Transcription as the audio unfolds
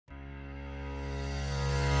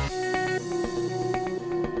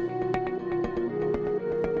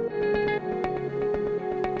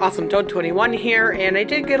Awesome Toad 21 here, and I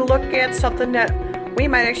did get a look at something that we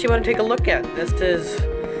might actually want to take a look at. This is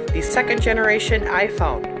the second generation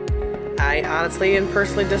iPhone. I honestly and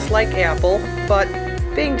personally dislike Apple, but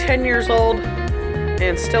being 10 years old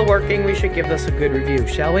and still working, we should give this a good review,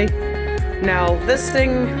 shall we? Now, this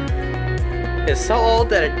thing is so old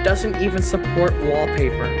that it doesn't even support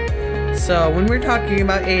wallpaper. So when we're talking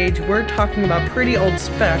about age, we're talking about pretty old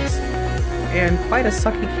specs and quite a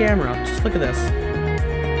sucky camera. Just look at this.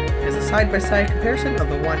 As a side-by-side comparison of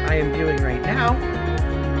the one I am viewing right now.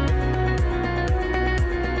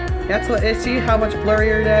 That's what, see how much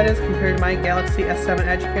blurrier that is compared to my Galaxy S7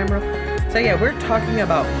 Edge camera? So yeah, we're talking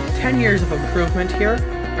about 10 years of improvement here,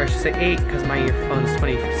 or I should say 8 because my phone is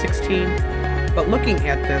 2016. But looking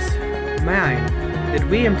at this, man, did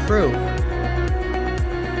we improve.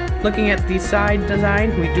 Looking at the side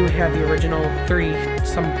design, we do have the original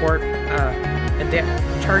 30-some port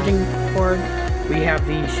charging cord. We have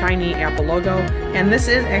the shiny Apple logo, and this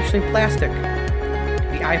is actually plastic.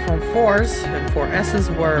 The iPhone 4s and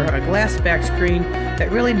 4Ss were a glass back screen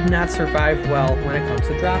that really did not survive well when it comes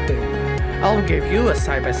to dropping. I'll give you a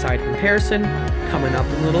side-by-side comparison coming up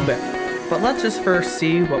in a little bit, but let's just first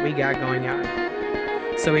see what we got going on.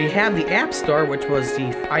 So we have the App Store, which was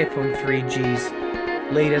the iPhone 3G's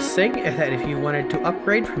latest thing, that if you wanted to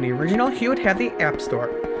upgrade from the original, you would have the App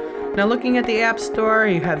Store. Now looking at the App Store,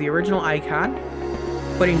 you have the original icon.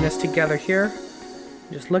 Putting this together here,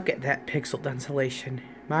 just look at that pixel densillation.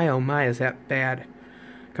 My oh my, is that bad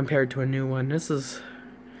compared to a new one.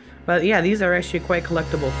 But yeah, these are actually quite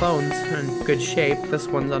collectible phones in good shape. This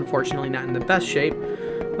one's unfortunately not in the best shape,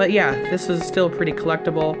 but yeah, this is still pretty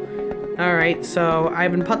collectible. Alright, so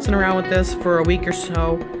I've been putzing around with this for a week or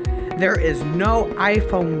so. There is no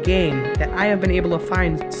iPhone game that I have been able to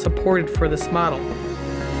find supported for this model.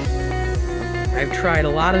 I've tried a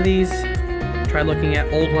lot of these, tried looking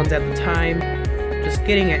at old ones at the time, just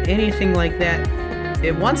getting at anything like that.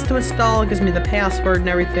 It wants to install, it gives me the password and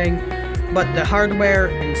everything, but the hardware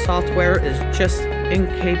and software is just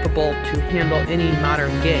incapable to handle any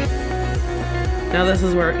modern game. Now this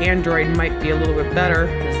is where Android might be a little bit better,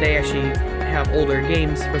 as they actually have older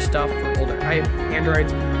games for stuff for older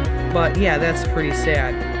Androids. But yeah, that's pretty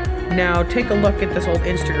sad. Now take a look at this old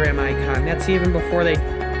Instagram icon. That's even before they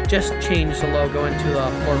just changed the logo into the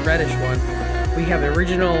more reddish one. We have the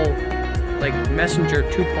original like Messenger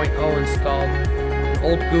 2.0 installed,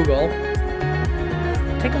 old Google.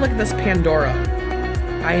 Take a look at this Pandora.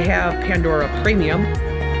 I have Pandora Premium,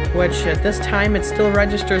 which at this time it still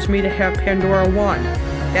registers me to have Pandora 1.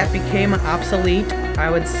 That became obsolete, I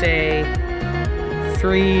would say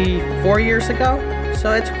 3-4 years ago.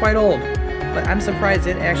 So it's quite old, but I'm surprised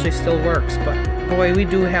it actually still works. But boy, we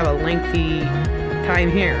do have a lengthy time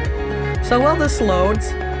here. So while this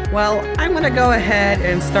loads, well, I'm gonna go ahead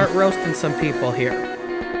and start roasting some people here.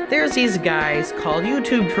 There's these guys called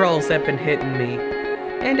YouTube trolls that have been hitting me,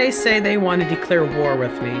 and they say they want to declare war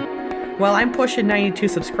with me. Well, I'm pushing 92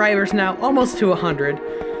 subscribers now, almost to 100,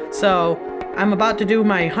 so I'm about to do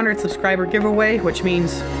my 100 subscriber giveaway, which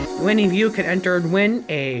means any of you can enter and win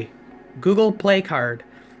a Google Play card.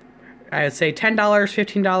 I would say $10,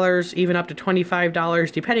 $15, even up to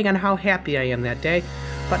 $25, depending on how happy I am that day.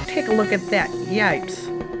 But take a look at that. Yipes.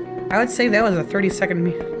 I would say that was a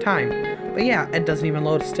 30-second time. But yeah, it doesn't even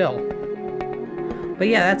load still. But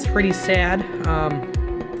yeah, that's pretty sad.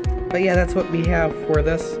 But yeah, that's what we have for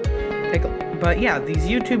this. But yeah, these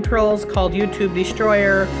YouTube trolls called YouTube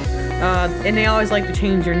Destroyer, and they always like to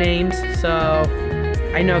change their names, so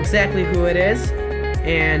I know exactly who it is.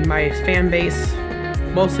 And my fan base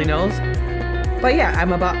mostly knows. But yeah,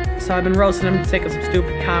 I've been roasting them, taking some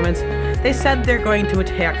stupid comments. They said they're going to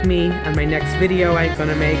attack me on my next video I'm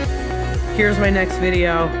gonna make. Here's my next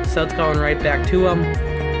video, so it's going right back to them.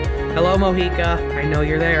 Hello Mohica, I know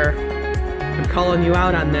you're there. I'm calling you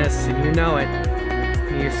out on this, and you know it.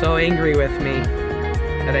 You're so angry with me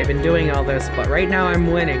that I've been doing all this, but right now I'm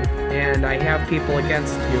winning, and I have people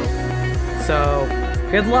against you. So,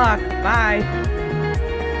 good luck, bye!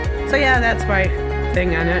 So yeah, that's my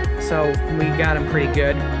thing on it. So we got him pretty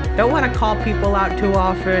good. Don't want to call people out too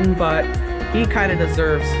often, but he kind of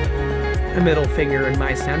deserves a middle finger in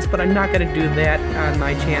my sense. But I'm not going to do that on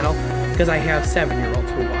my channel because I have 7-year-olds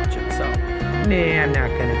who watch it. So, nah, I'm not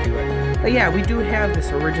going to do it. But yeah, we do have this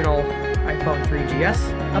original iPhone 3GS.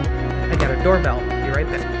 Oh, I got a doorbell. Be right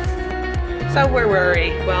back. So where were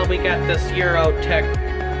we? Well, we got this Eurotech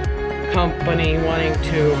company wanting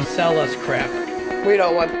to sell us crap. We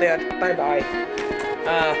don't want that. Bye-bye.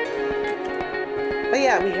 But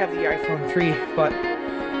yeah, we have the iPhone 3, but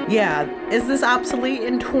yeah, is this obsolete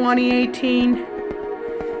in 2018?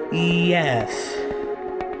 Yes.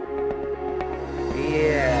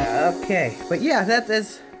 Okay, but yeah, that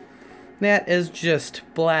is just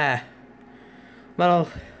blah. Well,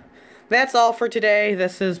 that's all for today.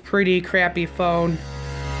 This is pretty crappy phone.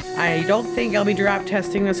 I don't think I'll be drop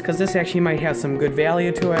testing this because this actually might have some good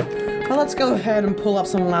value to it. But let's go ahead and pull up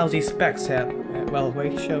some lousy specs well,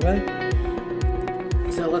 wait, shall we?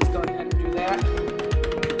 So let's go ahead and do that.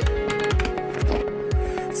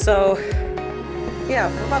 So,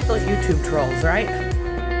 yeah, what about those YouTube trolls, right?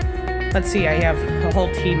 Let's see, I have a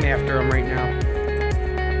whole team after them right now.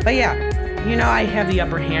 But yeah, you know I have the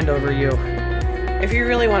upper hand over you. If you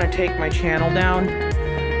really want to take my channel down,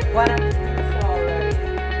 why don't you do this already?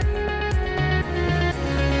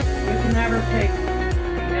 You can never take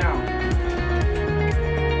me down.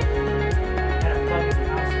 I had a plug in the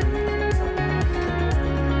house and something else.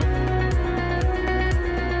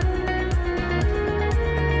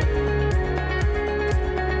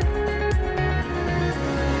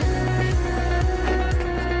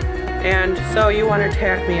 And so you want to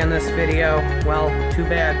attack me on this video? Well, too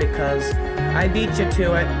bad, because I beat you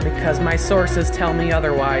to it because my sources tell me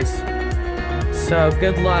otherwise. So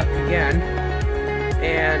good luck again.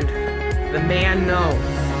 And the man knows.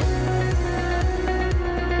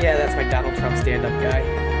 Yeah, that's my Donald Trump stand-up guy.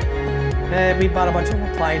 We bought a bunch of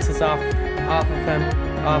appliances off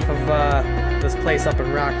of this place up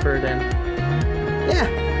in Rockford, and yeah,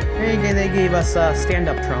 they gave us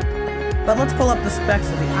stand-up Trump. But let's pull up the specs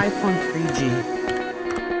of the iPhone 3G.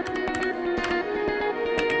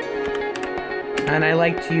 And I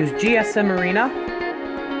like to use GSM Arena.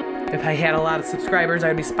 If I had a lot of subscribers,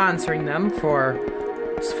 I'd be sponsoring them for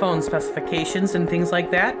phone specifications and things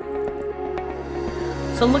like that.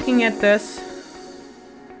 So looking at this,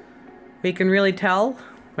 we can really tell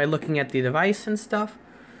by looking at the device and stuff.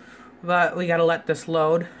 But we gotta let this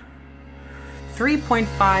load.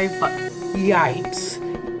 3.5, but yikes.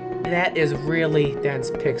 That is really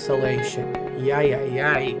dense pixelation.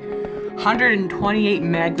 Yay. 128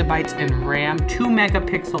 megabytes in RAM, 2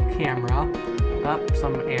 megapixel camera. Oh,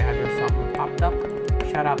 some ad or something popped up.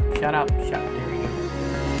 Shut up. There we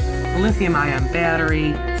go. Lithium ion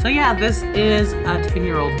battery. So yeah, this is a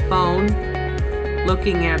 10-year-old phone.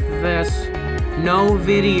 Looking at this, no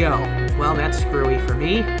video. Well, that's screwy for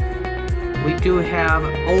me. We do have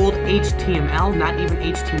old HTML, not even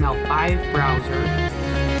HTML5 browser.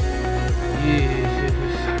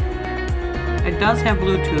 It does have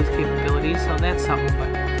Bluetooth capability, so that's something, but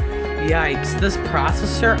yikes. This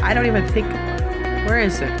processor, I don't even think, where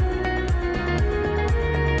is it?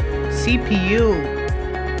 CPU,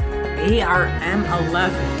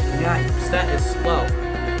 ARM11, yikes, that is slow.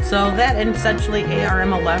 So that essentially,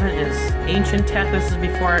 ARM11 is ancient tech. This is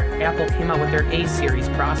before Apple came out with their A-series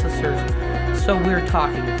processors. So we're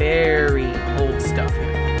talking very old stuff here.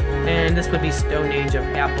 And this would be Stone Age of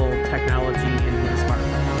Apple technology in the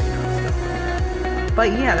smartphone.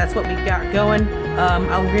 But yeah, that's what we got going.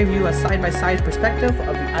 I'll give you a side-by-side perspective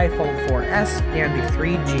of the iPhone 4S and the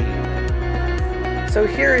 3G. So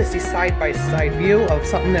here is the side-by-side view of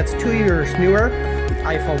something that's 2 years newer, the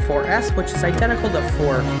iPhone 4S, which is identical to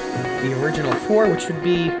the original 4, which would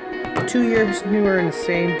be 2 years newer in the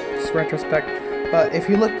same retrospect. But if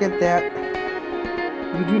you look at that,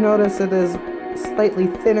 you do notice it is slightly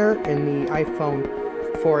thinner in the iPhone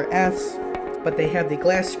 4S. But they have the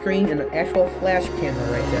glass screen and an actual flash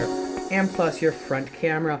camera right there. And plus your front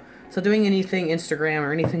camera. So doing anything Instagram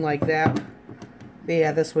or anything like that,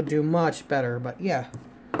 yeah, this would do much better. But yeah,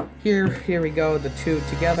 here we go, the two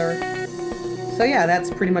together. So yeah,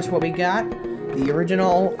 that's pretty much what we got. The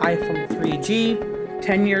original iPhone 3G,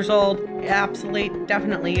 10 years old, obsolete,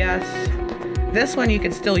 definitely yes. This one you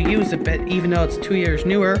can still use a bit, even though it's 2 years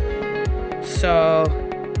newer. So,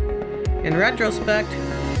 in retrospect,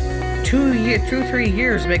 3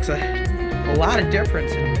 years makes a lot of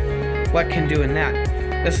difference in what can do in that.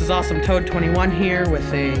 This is Awesome Toad 21 here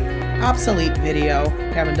with a obsolete video.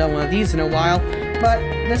 Haven't done one of these in a while, but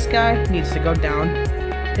this guy needs to go down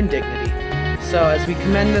in dignity. So as we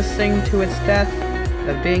commend this thing to its death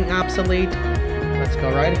of being obsolete, let's go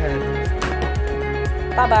right ahead.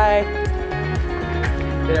 Bye-bye.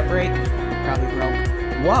 Did it break? Probably broke.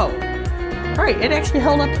 Whoa. Alright, it actually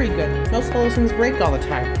held up pretty good. Most of those things break all the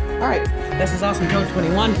time. Alright, this is Awesome Toad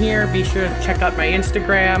 21 here. Be sure to check out my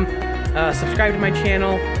Instagram. Subscribe to my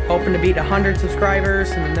channel. Hoping to beat 100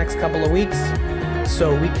 subscribers in the next couple of weeks,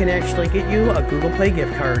 so we can actually get you a Google Play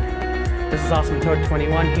gift card. This is Awesome Toad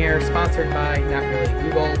 21 here, sponsored by, not really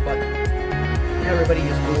Google, but everybody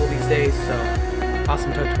uses Google these days, so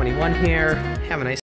Awesome Toad 21 here. Have a nice